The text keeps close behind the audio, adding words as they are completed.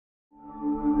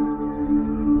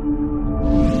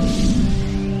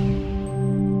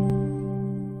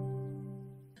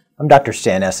I'm Dr.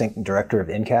 Stan Essink, Director of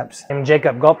NCAPS. I'm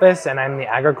Jacob Golpis, and I'm the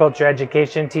Agriculture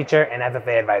Education Teacher and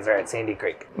FFA Advisor at Sandy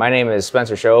Creek. My name is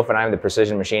Spencer Schoaf, and I'm the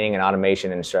Precision Machining and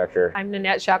Automation Instructor. I'm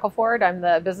Nanette Shackelford. I'm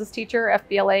the Business Teacher,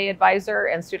 FBLA Advisor,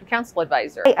 and Student Council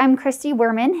Advisor. Hi, I'm Christy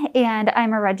Werman, and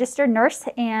I'm a registered nurse,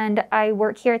 and I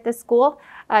work here at the school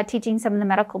teaching some of the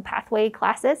medical pathway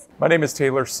classes. My name is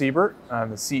Taylor Siebert.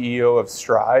 I'm the CEO of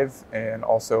Strive and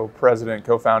also President and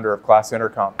Co-founder of Class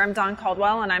Intercom. I'm Dawn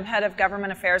Caldwell, and I'm Head of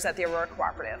Government Affairs at the Aurora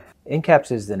Cooperative.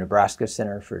 NCAPS is the Nebraska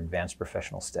Center for Advanced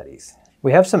Professional Studies.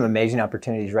 We have some amazing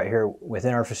opportunities right here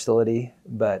within our facility,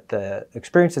 but the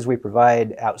experiences we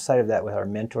provide outside of that with our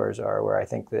mentors are where I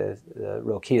think the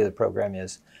real key to the program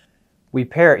is. We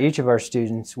pair each of our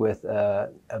students with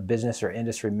a business or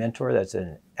industry mentor that's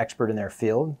an expert in their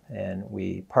field, and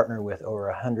we partner with over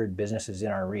 100 businesses in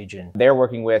our region. They're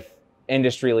working with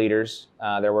industry leaders.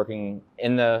 They're working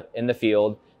in the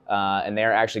field, and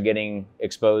they're actually getting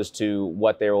exposed to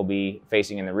what they will be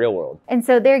facing in the real world. And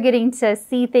so they're getting to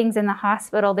see things in the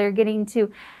hospital. They're getting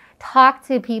to talk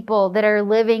to people that are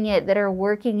living it, that are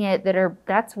working it,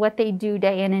 that's what they do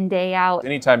day in and day out.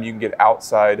 Anytime you can get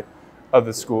outside of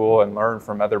the school and learn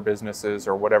from other businesses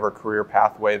or whatever career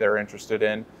pathway they're interested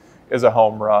in is a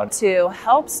home run. To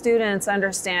help students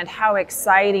understand how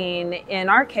exciting, in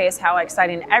our case, how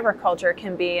exciting agriculture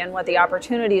can be and what the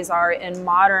opportunities are in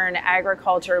modern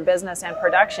agriculture, business, and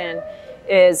production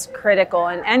is critical,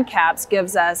 and NCAPS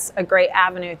gives us a great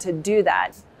avenue to do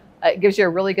that. It gives you a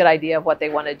really good idea of what they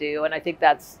want to do, and I think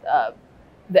that's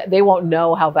they won't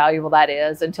know how valuable that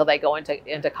is until they go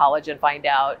into college and find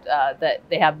out that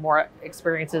they have more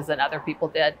experiences than other people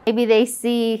did. Maybe they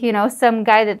see, some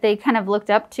guy that they kind of looked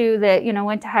up to that,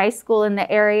 went to high school in the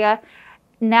area.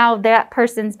 Now that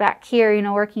person's back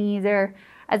here, working either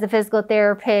as a physical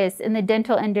therapist, in the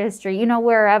dental industry,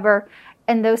 wherever.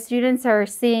 And those students are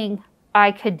seeing,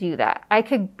 I could do that. I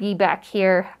could be back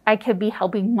here. I could be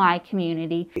helping my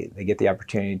community. They get the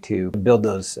opportunity to build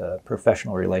those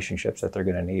professional relationships that they're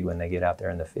going to need when they get out there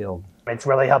in the field. It's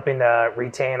really helping to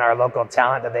retain our local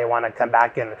talent that they want to come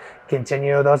back and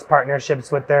continue those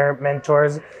partnerships with their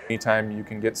mentors. Anytime you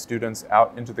can get students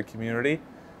out into the community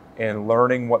and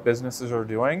learning what businesses are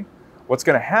doing, what's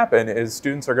going to happen is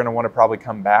students are going to want to probably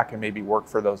come back and maybe work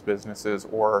for those businesses,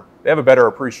 or they have a better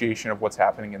appreciation of what's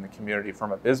happening in the community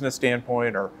from a business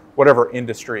standpoint or whatever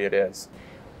industry it is.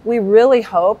 We really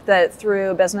hope that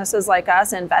through businesses like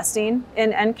us investing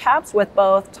in NCAPS with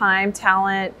both time,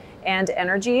 talent, and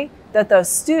energy, that those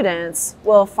students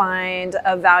will find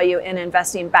a value in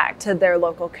investing back to their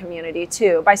local community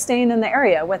too, by staying in the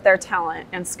area with their talent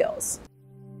and skills.